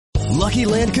Lucky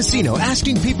Land Casino,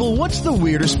 asking people, what's the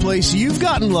weirdest place you've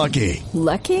gotten lucky?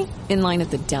 Lucky? In line at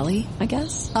the deli, I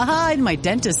guess? Aha, in my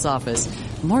dentist's office.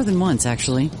 More than once,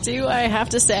 actually. Do I have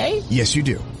to say? Yes, you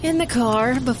do. In the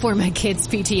car before my kids'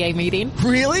 PTA meeting.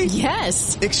 Really?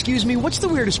 Yes. Excuse me, what's the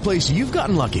weirdest place you've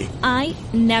gotten lucky? I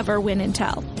never win and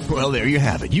tell. Well, there you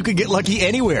have it. You can get lucky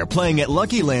anywhere, playing at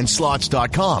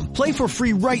LuckyLandSlots.com. Play for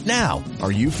free right now.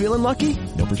 Are you feeling lucky?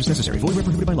 No purchase necessary. Void where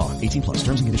prohibited by law. 18 plus.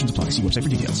 Terms and conditions apply. See website for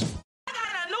details.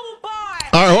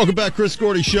 All right, welcome back. Chris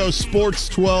Gordy Show, Sports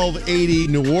 1280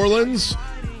 New Orleans.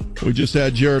 We just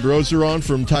had Jared Roser on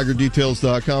from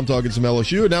TigerDetails.com talking some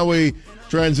LSU. Now we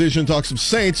transition, talk some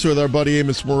Saints with our buddy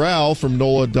Amos Morale from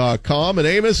NOLA.com. And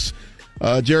Amos,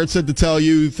 Jared said to tell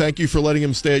you thank you for letting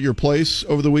him stay at your place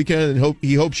over the weekend, and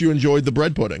he hopes you enjoyed the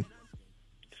bread pudding.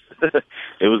 It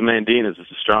was Mandina's.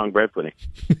 It's a strong bread pudding.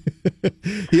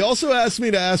 He also asked me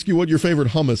to ask you what your favorite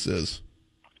hummus is.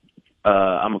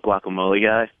 I'm a guacamole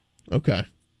guy. Okay.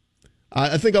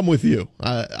 I think I'm with you.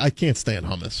 I can't stand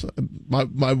hummus.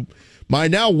 My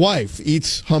now wife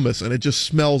eats hummus, and it just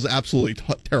smells absolutely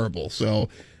terrible. So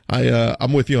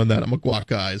I'm with you on that. I'm a guac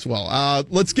guy as well.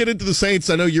 Let's get into the Saints.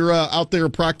 I know you're out there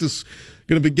practice,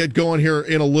 going to get going here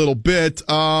in a little bit.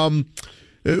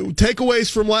 Takeaways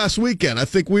from last weekend. I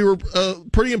think we were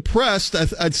pretty impressed,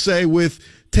 I'd say, with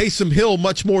Taysom Hill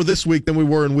much more this week than we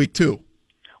were in week 2.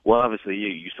 Well, obviously,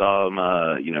 you saw him,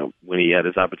 when he had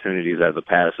his opportunities as a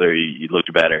passer, he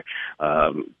looked better.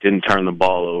 Didn't turn the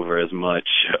ball over as much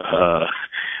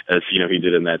as, he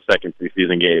did in that second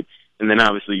preseason game. And then,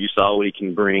 obviously, you saw what he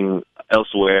can bring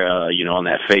elsewhere, on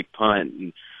that fake punt,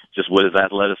 and just what his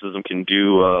athleticism can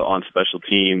do on special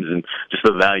teams, and just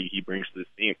the value he brings to this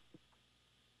team.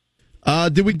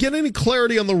 Did we get any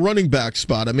clarity on the running back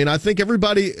spot? I mean, I think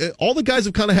all the guys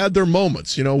have kind of had their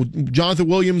moments. Jonathan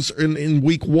Williams in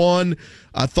week 1.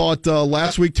 I thought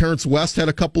last week Terrence West had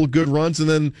a couple of good runs. And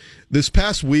then this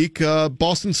past week,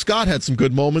 Boston Scott had some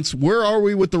good moments. Where are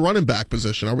we with the running back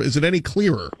position? Is it any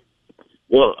clearer?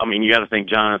 Well, I mean, you got to think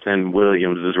Jonathan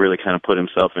Williams has really kind of put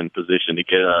himself in position to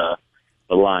get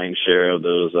the lion's share of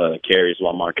those carries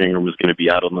while Mark Ingram was going to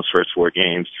be out on those first 4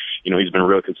 games. He's been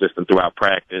real consistent throughout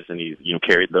practice, and he's,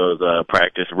 carried those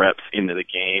practice reps into the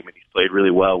game, and he's played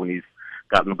really well when he's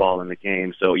gotten the ball in the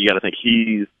game. So you got to think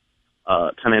he's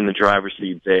kind of in the driver's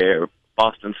seat there.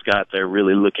 Boston Scott, they're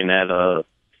really looking at, they're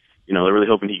really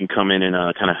hoping he can come in and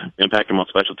kind of impact them on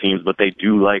special teams, but they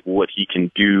do like what he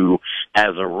can do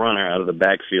as a runner out of the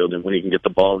backfield, and when he can get the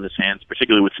ball in his hands,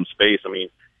 particularly with some space. I mean,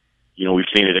 we've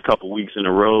seen it a couple weeks in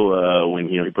a row when,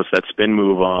 he puts that spin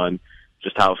move on,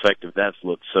 just how effective that's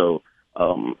looked. So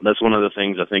that's one of the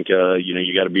things I think,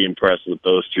 you got to be impressed with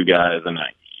those two guys. And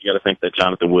you got to think that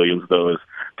Jonathan Williams, though, has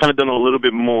kind of done a little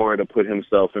bit more to put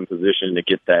himself in position to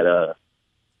get that,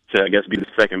 to, I guess, be the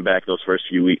second back those first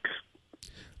few weeks.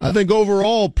 I think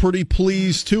overall pretty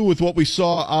pleased, too, with what we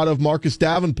saw out of Marcus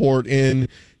Davenport in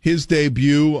his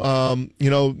debut.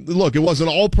 Look, it wasn't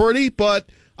all pretty, but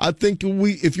I think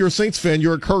if you're a Saints fan,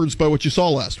 you're encouraged by what you saw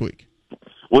last week.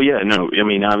 Well, yeah, no, I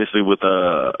mean, obviously with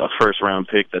a first-round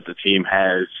pick that the team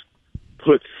has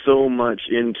put so much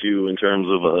into in terms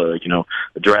of, a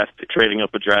draft, trading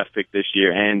up a draft pick this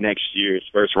year and next year's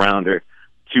first-rounder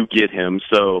to get him.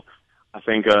 So I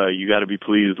think you got to be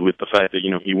pleased with the fact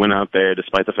that, he went out there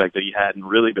despite the fact that he hadn't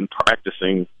really been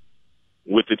practicing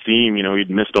with the team. He'd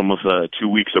missed almost 2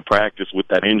 weeks of practice with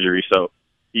that injury. So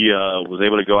he was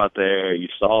able to go out there. You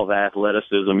saw the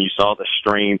athleticism. You saw the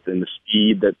strength and the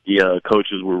speed that the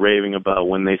coaches were raving about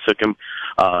when they took him.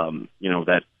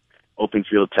 That open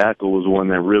field tackle was one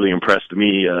that really impressed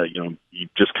me. He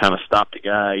just kind of stopped a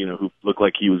guy, who looked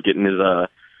like he was getting his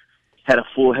had a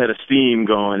full head of steam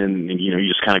going, and you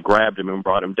just kind of grabbed him and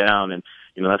brought him down. And,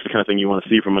 that's the kind of thing you want to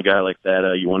see from a guy like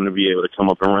that. You want him to be able to come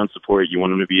up and run support. You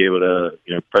want him to be able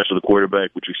to, pressure the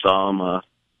quarterback, which we saw him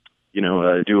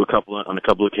do on a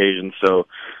couple occasions. So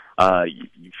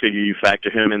you figure you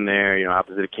factor him in there,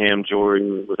 opposite of Cam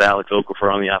Jordan with Alex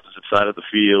Okafor on the opposite side of the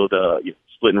field,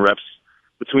 splitting reps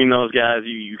between those guys.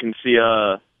 You can see,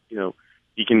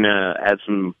 he can add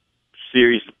some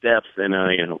serious depth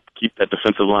and, keep that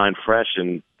defensive line fresh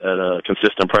and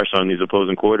consistent pressure on these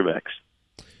opposing quarterbacks.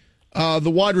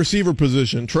 The wide receiver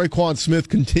position, Tre'Quan Smith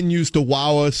continues to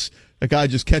wow us. That guy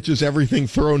just catches everything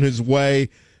thrown his way.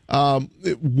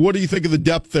 What do you think of the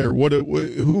depth there?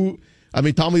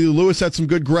 Tommy Lewis had some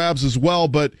good grabs as well,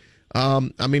 but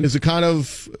is it kind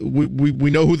of we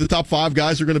know who the top 5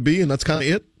 guys are going to be, and that's kind of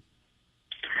it?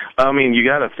 I mean, you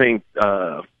got to think,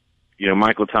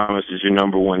 Michael Thomas is your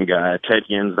number 1 guy. Ted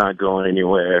Yinn's not going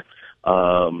anywhere.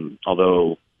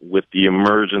 Although with the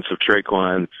emergence of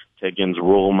Tre'Quan, Ted Ginn's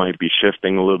role might be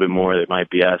shifting a little bit more. They might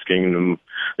be asking him,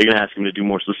 they're going to ask him to do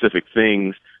more specific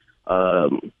things.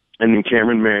 And then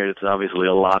Cameron Meredith's obviously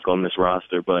a lock on this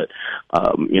roster, but,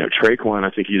 Traquan, I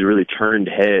think he's really turned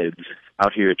heads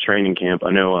out here at training camp.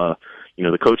 I know,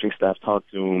 the coaching staff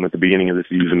talked to him at the beginning of the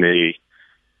season. They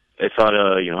thought,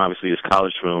 obviously his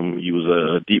college film, he was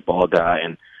a deep ball guy,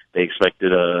 and they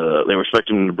were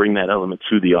expecting him to bring that element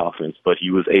to the offense, but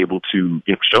he was able to,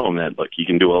 show him that, he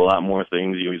can do a lot more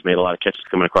things. He's made a lot of catches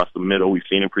coming across the middle. We've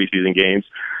seen in preseason games.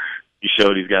 He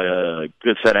showed he's got a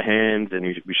good set of hands, and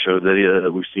we showed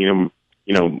that we've seen him,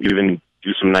 even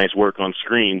do some nice work on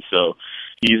screen. So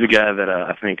he's a guy that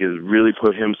I think has really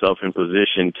put himself in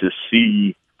position to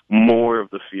see more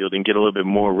of the field and get a little bit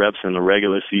more reps in the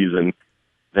regular season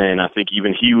than I think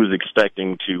even he was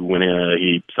expecting to when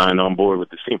he signed on board with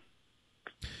the team.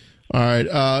 All right.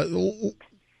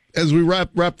 As we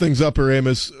wrap things up here,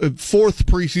 Amos, fourth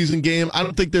preseason game, I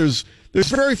don't think there's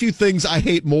very few things I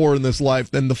hate more in this life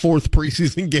than the fourth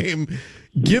preseason game.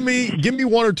 Give me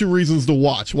one or two reasons to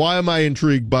watch. Why am I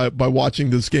intrigued by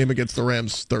watching this game against the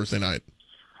Rams Thursday night?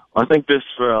 I think this,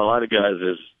 for a lot of guys,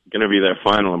 is going to be their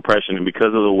final impression, and because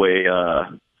of the way,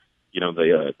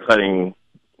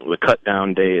 the cut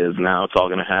down day is now, it's all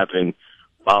going to happen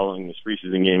following this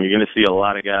preseason game. You're going to see a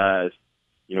lot of guys,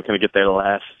 kind of get their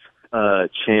last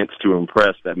chance to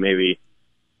impress that maybe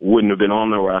wouldn't have been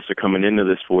on the roster coming into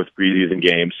this fourth preseason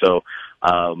game. So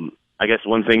I guess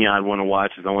one thing I'd want to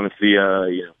watch is I want to see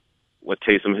what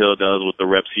Taysom Hill does with the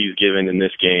reps he's given in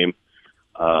this game,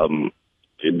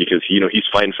 because he's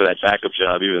fighting for that backup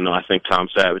job, even though I think Tom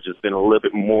Savage has been a little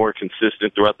bit more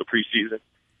consistent throughout the preseason.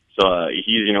 So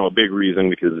he's, a big reason,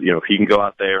 because, if he can go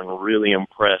out there and really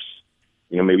impress,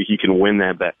 maybe he can win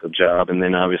that backup job. And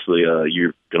then obviously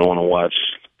you're going to want to watch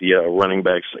the running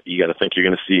backs. You got to think you're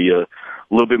going to see a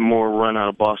little bit more run out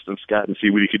of Boston Scott and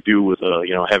see what he could do with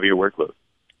a heavier workload.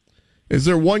 Is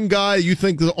there one guy you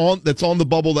think that's on the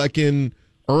bubble that can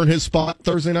earn his spot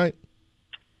Thursday night?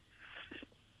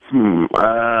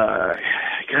 I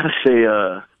gotta say,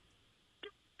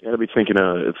 gotta be thinking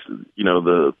it's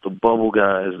the bubble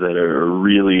guys that are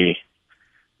really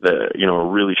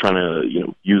trying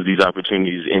to use these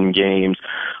opportunities in games.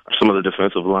 Some of the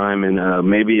defensive linemen,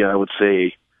 maybe I would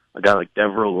say a guy like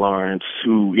Deverell Lawrence,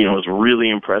 who was really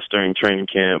impressed during training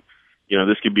camp.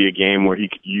 This could be a game where he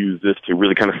could use this to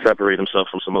really kind of separate himself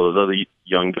from some of those other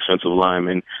young defensive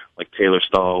linemen like Taylor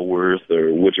Stallworth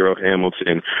or Woodrow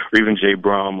Hamilton or even Jay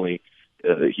Bromley.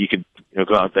 He could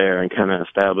go out there and kind of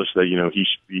establish that he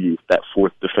should be that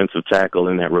fourth defensive tackle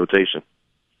in that rotation.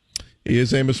 He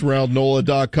is Amos Morrell,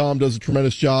 NOLA.com, does a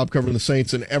tremendous job covering the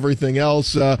Saints and everything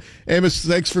else. Amos,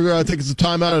 thanks for taking some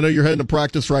time out. I know you're heading to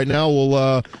practice right now.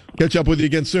 We'll catch up with you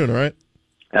again soon, all right?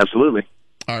 Absolutely.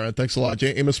 All right, thanks a lot.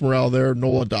 Amos Morrell there,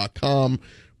 NOLA.com.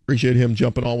 Appreciate him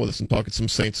jumping on with us and talking some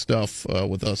Saints stuff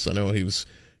with us. I know he was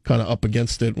kind of up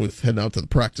against it with heading out to the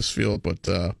practice field, but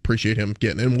appreciate him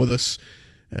getting in with us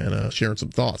and sharing some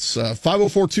thoughts.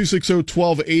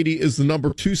 504-260-1280 is the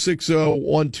number,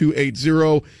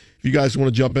 260-1280. If you guys want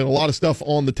to jump in, a lot of stuff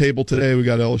on the table today. We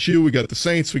got LSU, we got the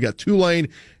Saints, we got Tulane.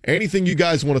 Anything you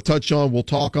guys want to touch on, we'll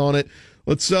talk on it.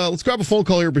 Let's grab a phone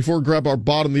call here before we grab our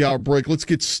bottom of the hour break. Let's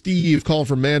get Steve calling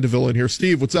from Mandeville in here.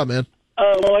 Steve, what's up, man?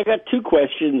 Well, I got two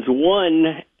questions.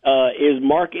 One, is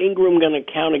Mark Ingram going to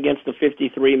count against the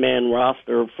 53-man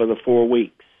roster for the 4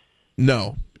 weeks?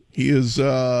 No. He is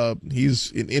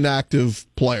he's an inactive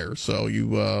player, so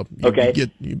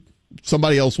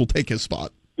somebody else will take his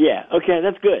spot. Yeah, okay,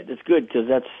 that's good. That's good because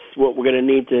that's what we're going to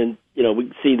need to, we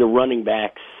can see the running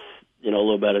backs, a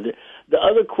little better. The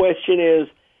other question is,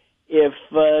 if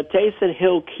Taysom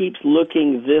Hill keeps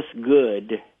looking this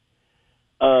good,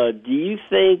 do you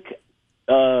think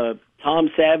Tom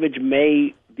Savage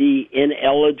may be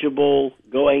ineligible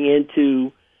going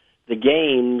into the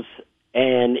games?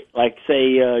 And, like,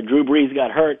 say, Drew Brees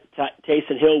got hurt,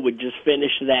 Taysom Hill would just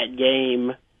finish that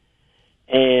game,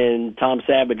 and Tom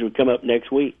Savage would come up next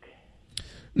week.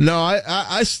 No,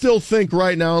 I still think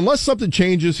right now, unless something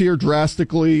changes here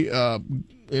drastically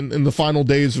in the final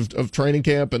days of training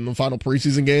camp and the final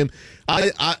preseason game,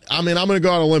 I mean, I'm going to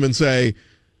go on a limb and say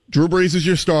Drew Brees is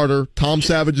your starter, Tom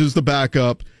Savage is the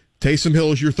backup, Taysom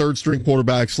Hill is your third-string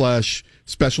quarterback /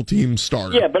 special team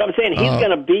starter. Yeah, but I'm saying he's going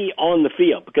to be on the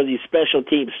field because he's special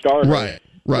team starter. Right.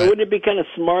 So wouldn't it be kind of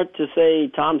smart to say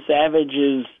Tom Savage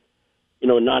is,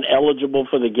 not eligible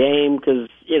for the game? Because,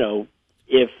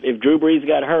 if Drew Brees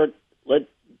got hurt, let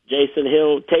Taysom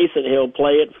Hill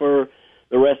play it for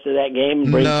the rest of that game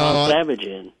and bring Tom Savage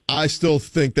in. I still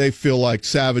think they feel like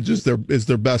Savage is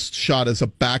their best shot as a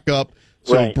backup.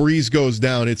 So if Brees goes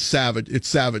down, it's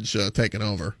Savage taking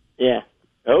over. Yeah.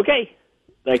 Okay.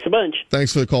 Thanks a bunch.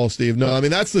 Thanks for the call, Steve. No, I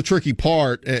mean, that's the tricky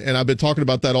part, and I've been talking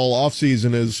about that all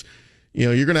offseason is,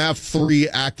 you're going to have 3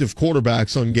 active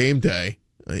quarterbacks on game day.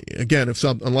 Again,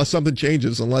 unless something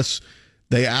changes, unless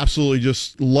they absolutely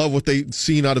just love what they've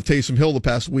seen out of Taysom Hill the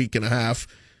past week and a half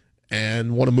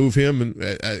and want to move him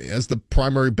as the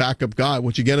primary backup guy,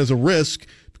 which, again, is a risk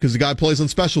because the guy plays on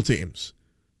special teams.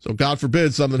 So, God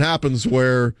forbid, something happens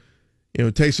where,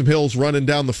 Taysom Hill's running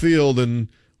down the field and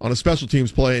on a special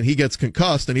teams play and he gets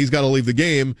concussed and he's got to leave the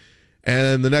game,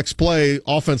 and the next play,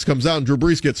 offense comes out and Drew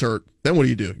Brees gets hurt. Then what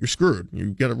do? You're screwed.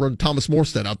 You got to run Thomas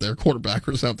Morstead out there, quarterback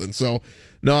or something. So,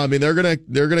 no, I mean, they're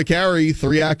gonna carry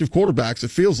 3 active quarterbacks. It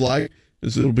feels like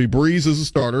it'll be Brees as a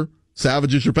starter,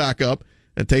 Savage as your backup,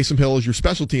 and Taysom Hill as your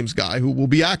special teams guy who will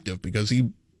be active because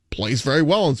he plays very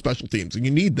well on special teams, and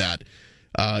you need that.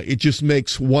 It just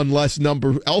makes one less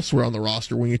number elsewhere on the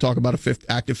roster when you talk about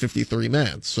active 53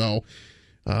 man. So,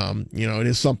 it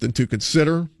is something to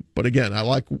consider. But again, I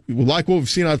like what we've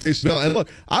seen out of Taysom Hill. And look,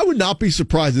 I would not be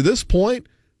surprised at this point,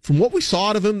 from what we saw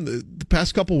out of him the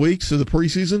past couple weeks of the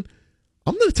preseason.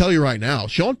 I'm going to tell you right now,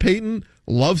 Sean Payton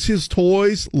loves his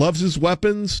toys, loves his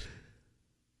weapons.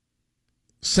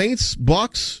 Saints,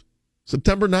 Bucks,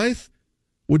 September 9th,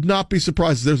 would not be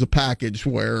surprised if there's a package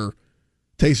where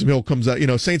Taysom Hill comes out.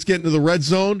 Saints get into the red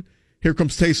zone. Here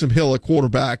comes Taysom Hill at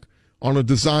quarterback on a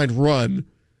designed run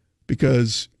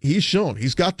because he's shown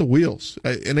he's got the wheels.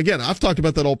 And again, I've talked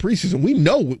about that all preseason. We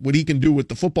know what he can do with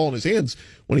the football in his hands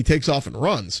when he takes off and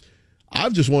runs.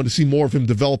 I've just wanted to see more of him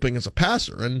developing as a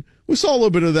passer. And we saw a little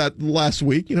bit of that last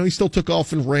week. He still took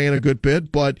off and ran a good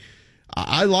bit, but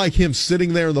I like him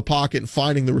sitting there in the pocket and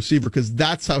finding the receiver because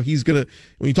that's how he's going to,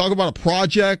 when you talk about a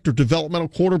project or developmental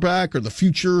quarterback or the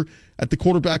future at the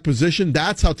quarterback position,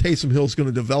 that's how Taysom Hill is going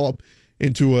to develop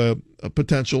into a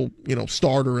potential,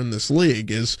 starter in this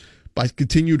league, is by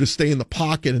continue to stay in the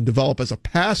pocket and develop as a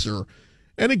passer.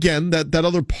 And again, that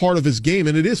other part of his game,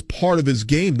 and it is part of his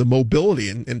game, the mobility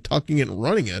and tucking it and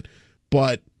running it.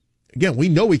 But again, we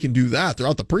know he can do that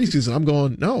throughout the preseason. I'm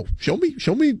going, no, show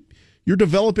me you're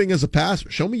developing as a passer.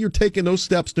 Show me you're taking those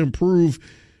steps to improve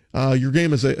your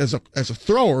game as a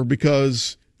thrower,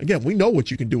 because again, we know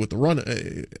what you can do with the run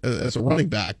as a running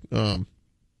back.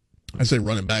 I say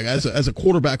running back as a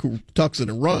quarterback who tucks it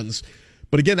and runs.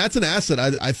 But again, that's an asset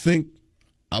I think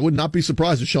I would not be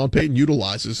surprised if Sean Payton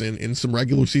utilizes in some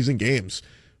regular season games.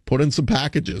 Put in some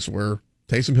packages where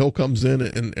Taysom Hill comes in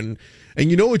and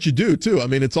you know what you do too. I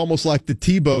mean, it's almost like the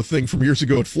Tebow thing from years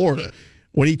ago at Florida.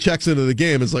 When he checks into the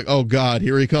game, it's like, oh God,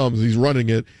 here he comes. He's running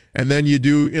it. And then you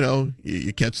do,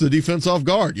 you catch the defense off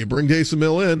guard. You bring Taysom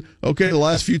Hill in. Okay, the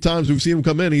last few times we've seen him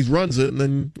come in, he runs it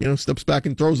and then, steps back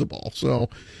and throws the ball. So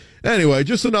anyway,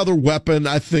 just another weapon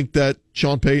I think that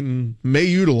Sean Payton may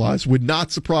utilize. Would not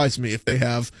surprise me if they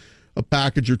have a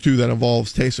package or two that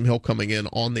involves Taysom Hill coming in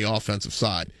on the offensive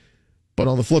side. But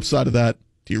on the flip side of that,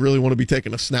 do you really want to be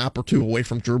taking a snap or two away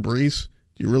from Drew Brees?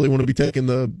 Do you really want to be taking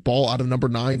the ball out of number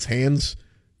 9's hands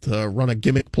to run a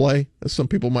gimmick play, as some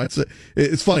people might say?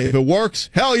 It's funny. If it works,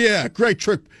 hell yeah, great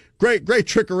trick, great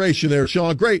trickeration there,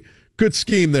 Sean. Good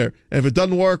scheme there. And if it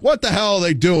doesn't work, what the hell are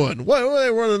they doing? What are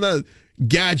they running that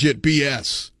gadget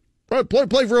BS?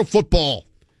 Play real football.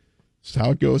 That's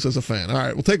how it goes as a fan. All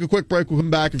right, we'll take a quick break. We'll come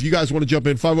back. If you guys want to jump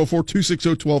in,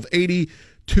 504-260-1280,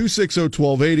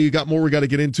 260-1280. You got more we got to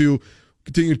get into.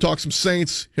 Continue to talk some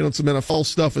Saints, hit on some NFL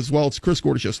stuff as well. It's the Chris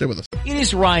Gordy Show. Stay with us. It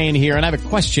is Ryan here, and I have a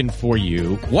question for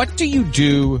you. What do you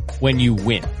do when you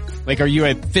win? Like, are you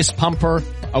a fist pumper,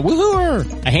 a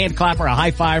woohooer, a hand clapper, a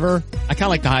high fiver? I kind of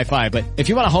like the high five, but if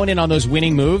you want to hone in on those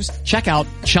winning moves, check out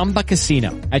Chumba Casino.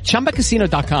 At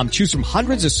ChumbaCasino.com, choose from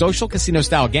hundreds of social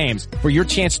casino-style games for your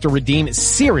chance to redeem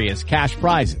serious cash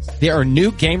prizes. There are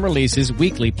new game releases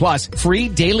weekly, plus free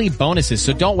daily bonuses,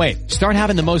 so don't wait. Start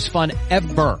having the most fun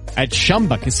ever at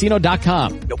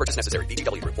ChumbaCasino.com. No purchase necessary.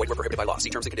 VGW Group. Void where prohibited by law. See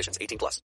terms and conditions. 18+.